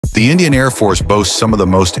The Indian Air Force boasts some of the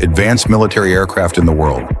most advanced military aircraft in the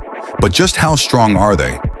world. But just how strong are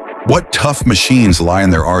they? What tough machines lie in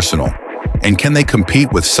their arsenal? And can they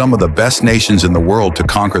compete with some of the best nations in the world to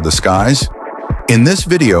conquer the skies? In this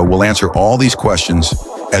video, we'll answer all these questions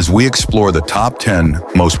as we explore the top 10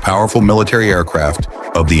 most powerful military aircraft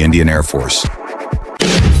of the Indian Air Force.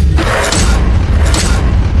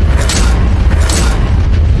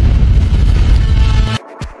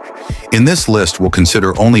 In this list, we'll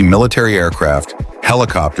consider only military aircraft,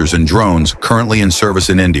 helicopters, and drones currently in service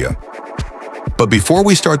in India. But before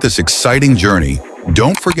we start this exciting journey,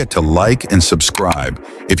 don't forget to like and subscribe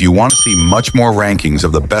if you want to see much more rankings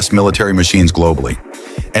of the best military machines globally.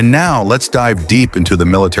 And now, let's dive deep into the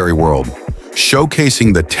military world,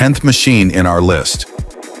 showcasing the 10th machine in our list.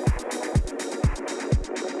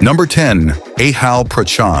 Number 10, HAL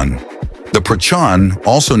Prachand. The Prachand,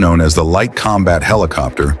 also known as the Light Combat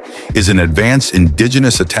Helicopter, is an advanced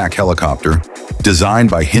indigenous attack helicopter designed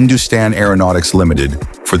by Hindustan Aeronautics Limited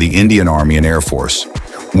for the Indian Army and Air Force.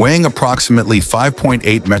 Weighing approximately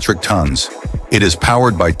 5.8 metric tons, it is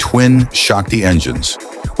powered by twin Shakti engines,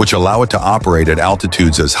 which allow it to operate at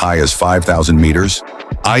altitudes as high as 5,000 meters,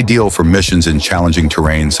 ideal for missions in challenging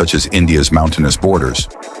terrain such as India's mountainous borders.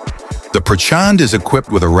 The Prachand is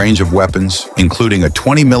equipped with a range of weapons, including a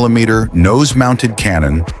 20mm nose-mounted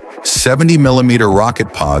cannon, 70mm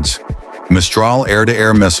rocket pods, Mistral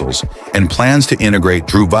air-to-air missiles, and plans to integrate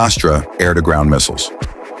Dhruvastra air-to-ground missiles.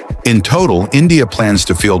 In total, India plans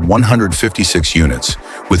to field 156 units,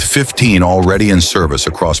 with 15 already in service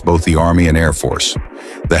across both the Army and Air Force.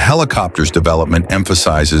 The helicopter's development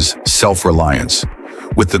emphasizes self-reliance,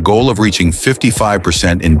 with the goal of reaching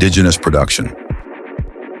 55% indigenous production.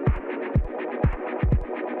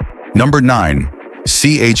 Number 9,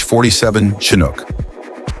 CH-47 Chinook.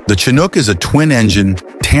 The Chinook is a twin-engine,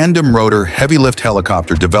 tandem-rotor, heavy-lift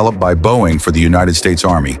helicopter developed by Boeing for the United States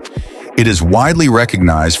Army. It is widely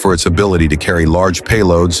recognized for its ability to carry large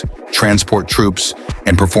payloads, transport troops,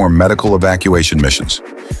 and perform medical evacuation missions.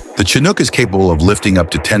 The Chinook is capable of lifting up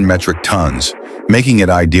to 10 metric tons, making it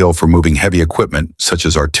ideal for moving heavy equipment such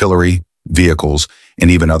as artillery, vehicles, and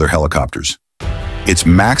even other helicopters. Its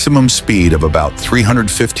maximum speed of about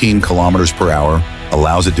 315 kilometers per hour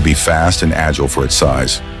allows it to be fast and agile for its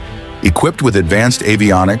size. Equipped with advanced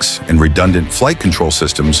avionics and redundant flight control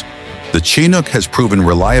systems, the Chinook has proven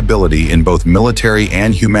reliability in both military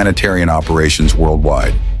and humanitarian operations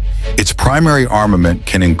worldwide. Its primary armament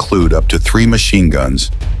can include up to 3 machine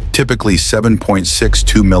guns, typically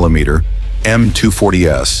 7.62mm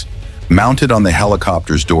M240S, mounted on the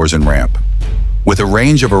helicopter's doors and ramp. With a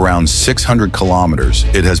range of around 600 kilometers,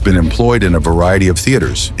 it has been employed in a variety of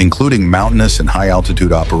theaters, including mountainous and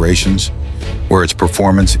high-altitude operations, where its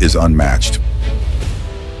performance is unmatched.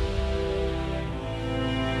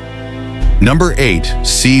 Number 8,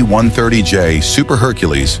 C-130J Super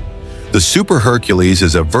Hercules. The Super Hercules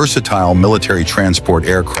is a versatile military transport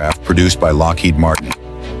aircraft produced by Lockheed Martin.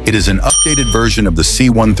 It is an updated version of the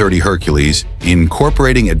C-130 Hercules,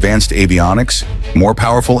 incorporating advanced avionics, more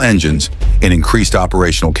powerful engines, and increased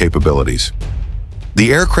operational capabilities.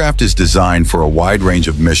 The aircraft is designed for a wide range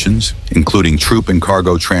of missions, including troop and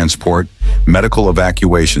cargo transport, medical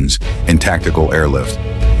evacuations, and tactical airlift.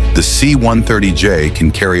 The C-130J can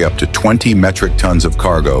carry up to 20 metric tons of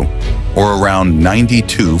cargo, or around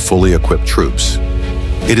 92 fully equipped troops.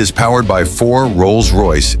 It is powered by 4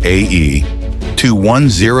 Rolls-Royce AE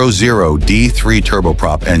 2100D3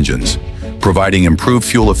 turboprop engines, providing improved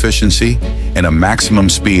fuel efficiency and a maximum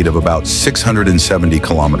speed of about 670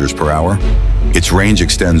 kilometers per hour. Its range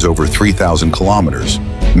extends over 3,000 kilometers,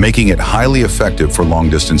 making it highly effective for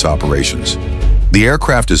long-distance operations. The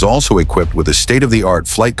aircraft is also equipped with a state-of-the-art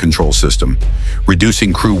flight control system,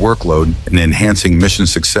 reducing crew workload and enhancing mission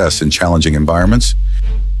success in challenging environments.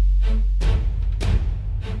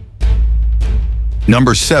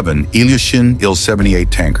 Number 7, Ilyushin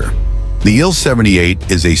Il-78 tanker. The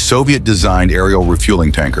Il-78 is a Soviet-designed aerial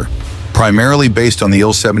refueling tanker, primarily based on the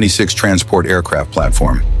Il-76 transport aircraft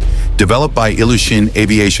platform. Developed by Ilyushin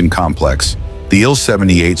Aviation Complex, the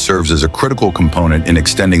Il-78 serves as a critical component in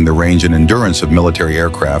extending the range and endurance of military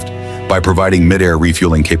aircraft by providing mid-air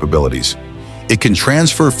refueling capabilities. It can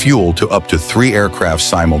transfer fuel to up to 3 aircraft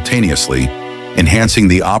simultaneously, enhancing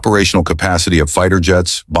the operational capacity of fighter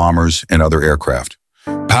jets, bombers, and other aircraft.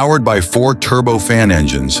 Powered by 4 turbofan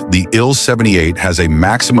engines, the Il-78 has a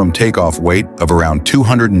maximum takeoff weight of around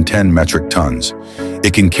 210 metric tons.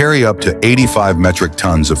 It can carry up to 85 metric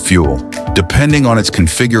tons of fuel, depending on its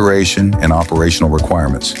configuration and operational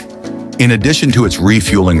requirements. In addition to its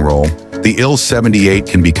refueling role, the Il-78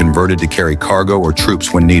 can be converted to carry cargo or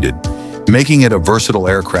troops when needed, making it a versatile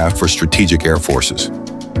aircraft for strategic air forces.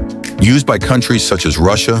 Used by countries such as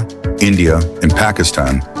Russia, India, and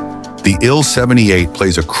Pakistan, the Il-78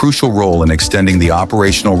 plays a crucial role in extending the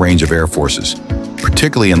operational range of air forces,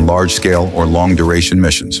 particularly in large-scale or long-duration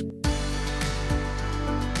missions.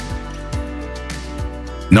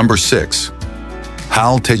 Number 6.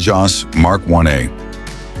 HAL Tejas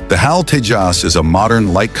Mk.1A. The HAL Tejas is a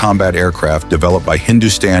modern light combat aircraft developed by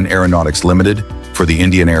Hindustan Aeronautics Limited for the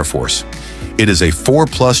Indian Air Force. It is a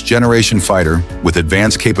 4+ generation fighter with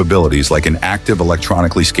advanced capabilities like an active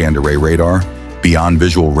electronically scanned array radar, beyond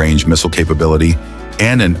visual range missile capability,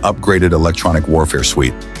 and an upgraded electronic warfare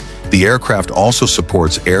suite. The aircraft also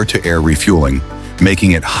supports air-to-air refueling,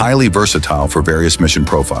 making it highly versatile for various mission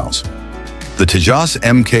profiles. The Tejas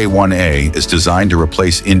Mk.1A is designed to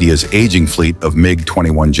replace India's aging fleet of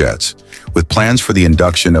MiG-21 jets, with plans for the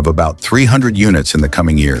induction of about 300 units in the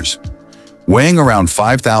coming years. Weighing around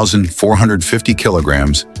 5,450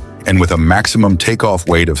 kilograms and with a maximum takeoff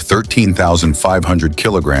weight of 13,500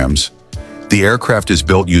 kilograms, the aircraft is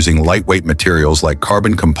built using lightweight materials like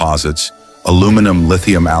carbon composites, aluminum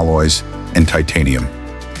lithium alloys, and titanium.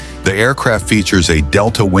 The aircraft features a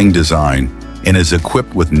delta wing design and is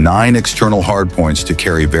equipped with 9 external hardpoints to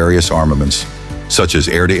carry various armaments, such as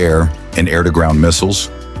air-to-air and air-to-ground missiles,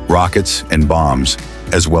 rockets, and bombs,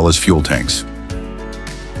 as well as fuel tanks.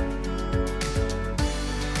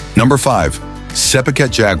 Number 5.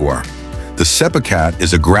 SEPECAT Jaguar. The SEPECAT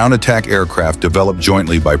is a ground attack aircraft developed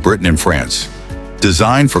jointly by Britain and France,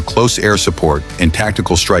 designed for close air support and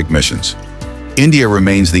tactical strike missions. India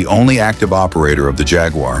remains the only active operator of the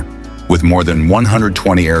Jaguar, with more than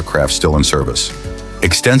 120 aircraft still in service,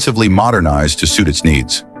 extensively modernized to suit its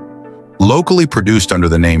needs. Locally produced under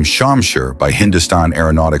the name Shamshir by Hindustan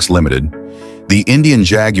Aeronautics Limited, the Indian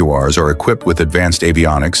Jaguars are equipped with advanced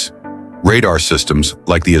avionics, radar systems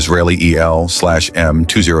like the Israeli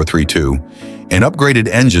EL/M2032, and upgraded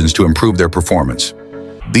engines to improve their performance.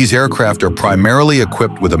 These aircraft are primarily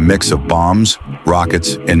equipped with a mix of bombs,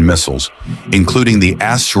 rockets, and missiles, including the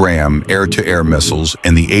ASRAAM air-to-air missiles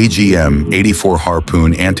and the AGM-84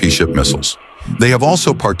 Harpoon anti-ship missiles. They have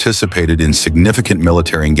also participated in significant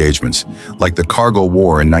military engagements, like the Kargil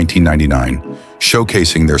War in 1999,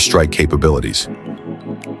 showcasing their strike capabilities.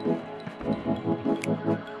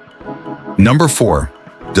 Number 4.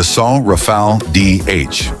 Dassault Rafale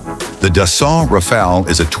DH. The Dassault Rafale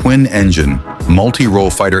is a twin-engine, multi-role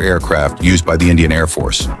fighter aircraft used by the Indian Air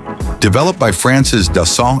Force. Developed by France's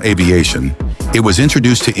Dassault Aviation, it was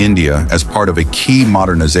introduced to India as part of a key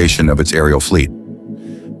modernization of its aerial fleet.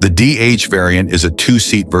 The DH variant is a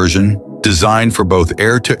 2-seat version, designed for both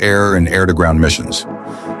air-to-air and air-to-ground missions.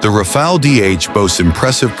 The Rafale DH boasts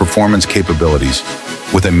impressive performance capabilities,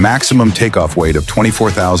 with a maximum takeoff weight of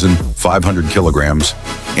 24,500 kilograms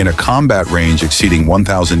and a combat range exceeding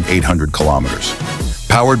 1,800 kilometers.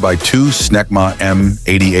 Powered by 2 Snecma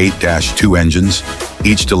M88-2 engines,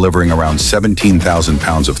 each delivering around 17,000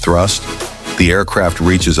 pounds of thrust, the aircraft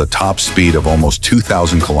reaches a top speed of almost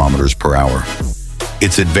 2,000 kilometers per hour.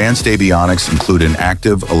 Its advanced avionics include an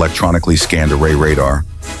active electronically scanned array radar,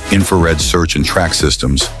 infrared search and track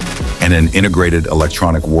systems, and an integrated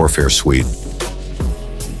electronic warfare suite.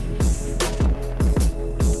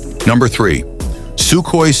 Number 3.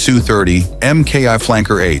 Sukhoi Su-30 Mki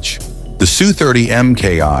Flanker H. The Su-30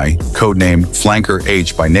 Mki, codenamed Flanker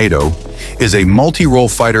H by NATO, is a multi-role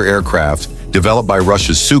fighter aircraft developed by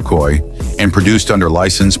Russia's Sukhoi and produced under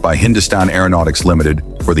license by Hindustan Aeronautics Limited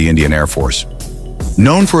for the Indian Air Force.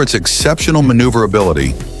 Known for its exceptional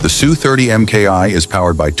maneuverability, the Su-30 Mki is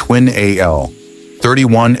powered by twin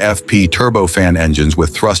AL-31FP turbofan engines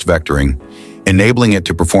with thrust vectoring, enabling it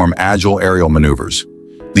to perform agile aerial maneuvers.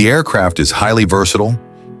 The aircraft is highly versatile,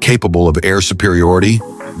 capable of air superiority,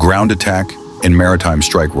 ground attack, and maritime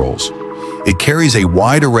strike roles. It carries a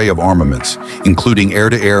wide array of armaments, including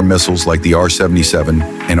air-to-air missiles like the R-77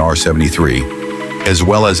 and R-73, as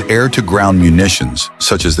well as air-to-ground munitions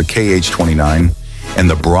such as the KH-29 and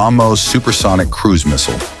the BrahMos supersonic cruise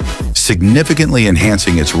missile, significantly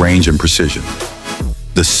enhancing its range and precision.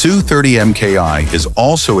 The Su-30 Mki is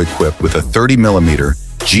also equipped with a 30mm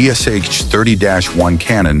GSH-30-1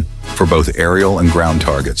 cannon for both aerial and ground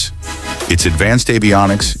targets. Its advanced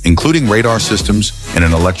avionics, including radar systems and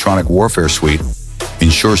an electronic warfare suite,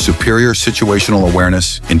 ensure superior situational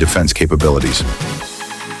awareness and defense capabilities.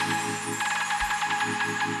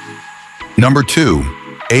 Number 2.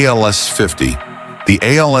 ALS-50. The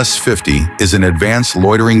ALS-50 is an advanced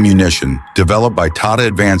loitering munition developed by Tata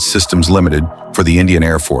Advanced Systems Limited for the Indian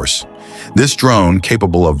Air Force. This drone,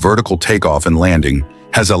 capable of vertical takeoff and landing,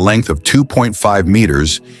 has a length of 2.5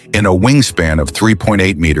 meters and a wingspan of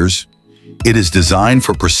 3.8 meters. It is designed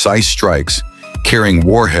for precise strikes, carrying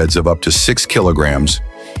warheads of up to 6 kilograms,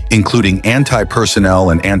 including anti-personnel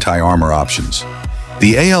and anti-armor options.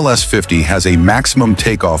 The ALS-50 has a maximum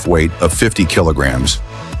takeoff weight of 50 kilograms,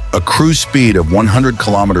 a cruise speed of 100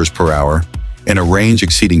 kilometers per hour, and a range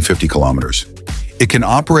exceeding 50 kilometers. It can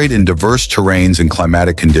operate in diverse terrains and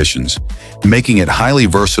climatic conditions, making it highly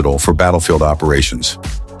versatile for battlefield operations.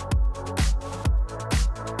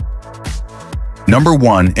 Number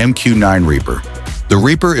 1. MQ-9 Reaper. The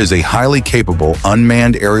Reaper is a highly capable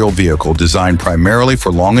unmanned aerial vehicle designed primarily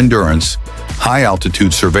for long-endurance,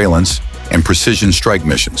 high-altitude surveillance, and precision strike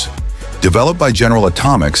missions. Developed by General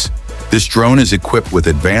Atomics, this drone is equipped with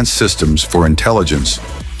advanced systems for intelligence,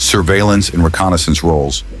 surveillance, and reconnaissance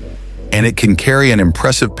roles, and it can carry an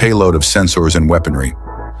impressive payload of sensors and weaponry.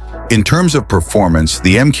 In terms of performance,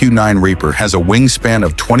 the MQ-9 Reaper has a wingspan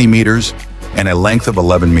of 20 meters and a length of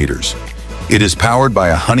 11 meters. It is powered by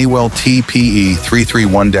a Honeywell TPE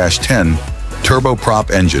 331-10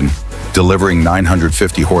 turboprop engine, delivering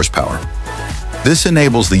 950 horsepower. This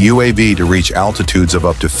enables the UAV to reach altitudes of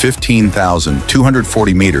up to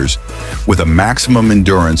 15,240 meters with a maximum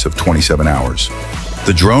endurance of 27 hours.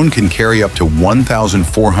 The drone can carry up to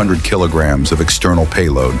 1,400 kilograms of external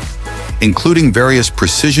payload, including various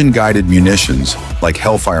precision-guided munitions like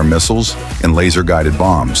Hellfire missiles and laser-guided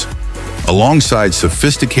bombs, alongside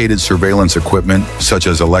sophisticated surveillance equipment such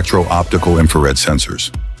as electro-optical infrared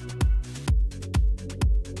sensors.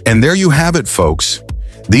 And there you have it, folks.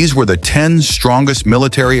 These were the 10 strongest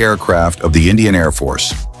military aircraft of the Indian Air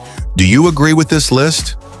Force. Do you agree with this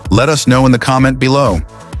list? Let us know in the comment below.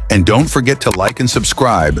 And don't forget to like and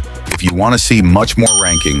subscribe if you want to see much more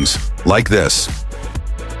rankings like this.